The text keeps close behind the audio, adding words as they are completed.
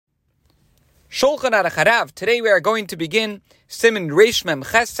Shulchan Aruch Harav. Today we are going to begin Siman Reish Mem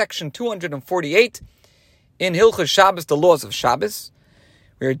Ches, section 248, in Hilchos Shabbos, the laws of Shabbos.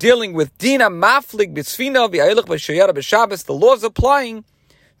 We are dealing with Dina Maflig B'Sfina V'Ayilach B'Shayara B'Shabbos, the laws applying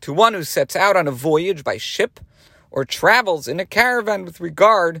to one who sets out on a voyage by ship or travels in a caravan with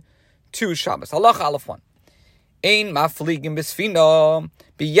regard to Shabbos. Halacha Aleph 1. Ein Mafligim B'Sfina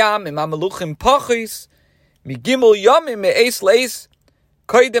B'Yam Im HaMeluchim Pachis Migimel Yomim Me'es Leis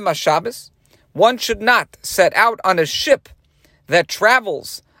Koydem HaShabbos. One should not set out on a ship that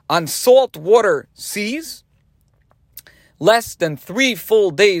travels on salt water seas less than 3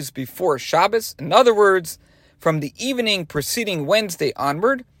 full days before Shabbos. In other words, from the evening preceding Wednesday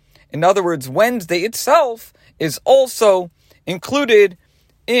onward. In other words, Wednesday itself is also included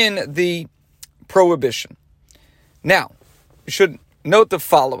in the prohibition. Now, we should note the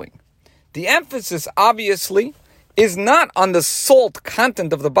following. The emphasis, obviously, is not on the salt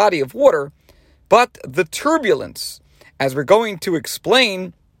content of the body of water, but the turbulence, as we're going to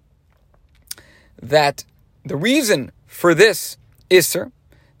explain that the reason for this Isser,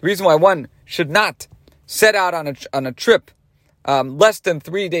 the reason why one should not set out on a trip less than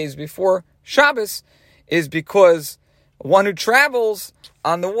 3 days before Shabbos, is because one who travels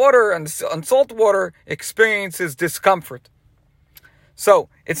on the water, on salt water, experiences discomfort. So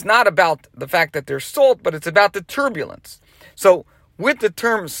it's not about the fact that there's salt, but it's about the turbulence. So with the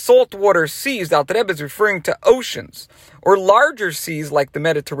term saltwater seas, the Alter Rebbe is referring to oceans or larger seas like the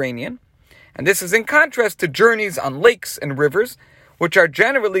Mediterranean. And this is in contrast to journeys on lakes and rivers, which are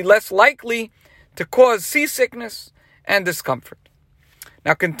generally less likely to cause seasickness and discomfort.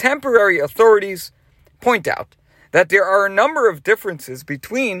 Now, contemporary authorities point out that there are a number of differences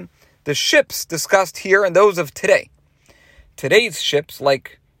between the ships discussed here and those of today. Today's ships,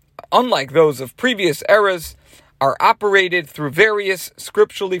 unlike those of previous eras, are operated through various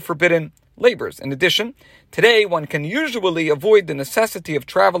scripturally forbidden labors. In addition, today one can usually avoid the necessity of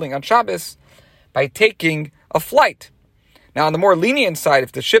traveling on Shabbos by taking a flight. Now, on the more lenient side,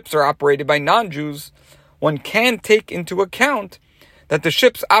 if the ships are operated by non-Jews, one can take into account that the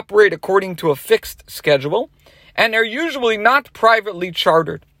ships operate according to a fixed schedule and are usually not privately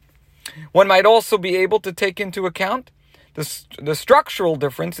chartered. One might also be able to take into account the structural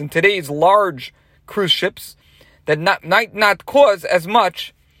difference in today's large cruise ships that might not cause as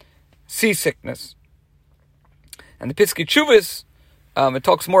much seasickness. And the Piskei Teshuvos, it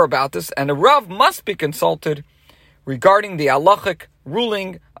talks more about this, and a Rav must be consulted regarding the halachic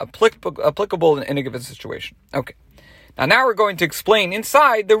ruling applicable in a given situation. Okay. Now we're going to explain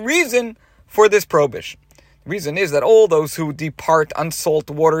inside the reason for this prohibition. The reason is that all those who depart on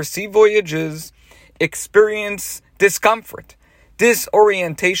saltwater sea voyages experience discomfort,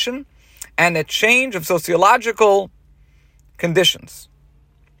 disorientation, and a change of sociological conditions.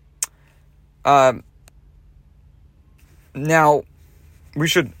 Now, we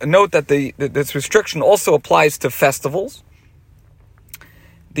should note that this restriction also applies to festivals.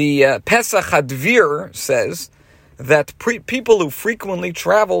 The Pesach Hadvir says that people who frequently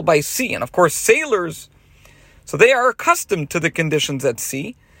travel by sea, and of course sailors, so they are accustomed to the conditions at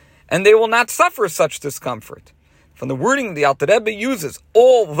sea, and they will not suffer such discomfort. From the wording the Alter Rebbe uses,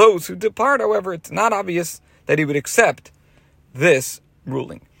 all those who depart, however, it's not obvious that he would accept this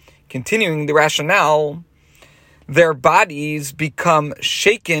ruling. Continuing the rationale, their bodies become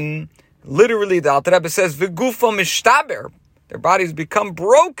shaken. Literally, the Alter Rebbe says, "V'gufo mishtaber." Their bodies become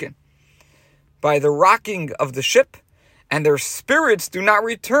broken by the rocking of the ship, and their spirits do not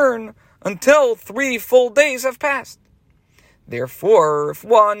return until 3 full days have passed. Therefore, if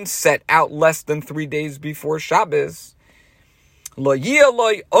one set out less than 3 days before Shabbos, lo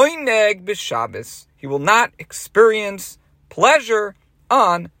yiyaloi oineg b'Shabbos, he will not experience pleasure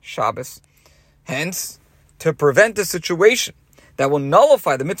on Shabbos. Hence, to prevent a situation that will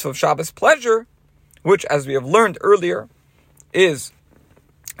nullify the mitzvah of Shabbos pleasure, which, as we have learned earlier, is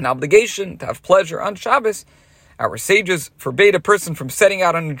an obligation to have pleasure on Shabbos, our sages forbade a person from setting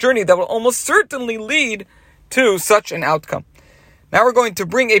out on a journey that will almost certainly lead to such an outcome. Now we're going to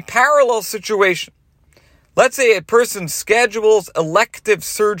bring a parallel situation. Let's say a person schedules elective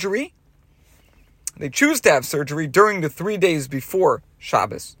surgery. They choose to have surgery during the 3 days before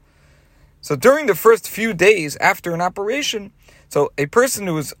Shabbos. So during the first few days after an operation, so a person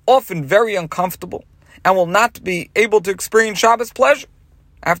who is often very uncomfortable and will not be able to experience Shabbos pleasure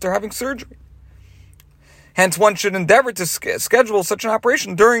after having surgery. Hence, one should endeavor to schedule such an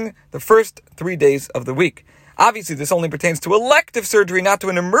operation during the first 3 days of the week. Obviously, this only pertains to elective surgery, not to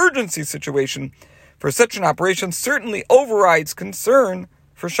an emergency situation, for such an operation certainly overrides concern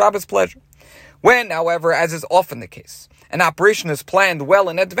for Shabbos pleasure. When, however, as is often the case, an operation is planned well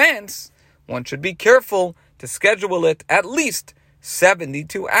in advance, one should be careful to schedule it at least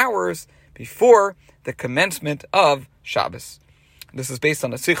 72 hours before the commencement of Shabbos. This is based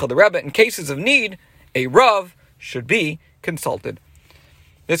on the Sikha of the Rebbe. In cases of need, a Rav should be consulted.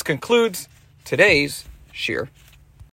 This concludes today's Shir.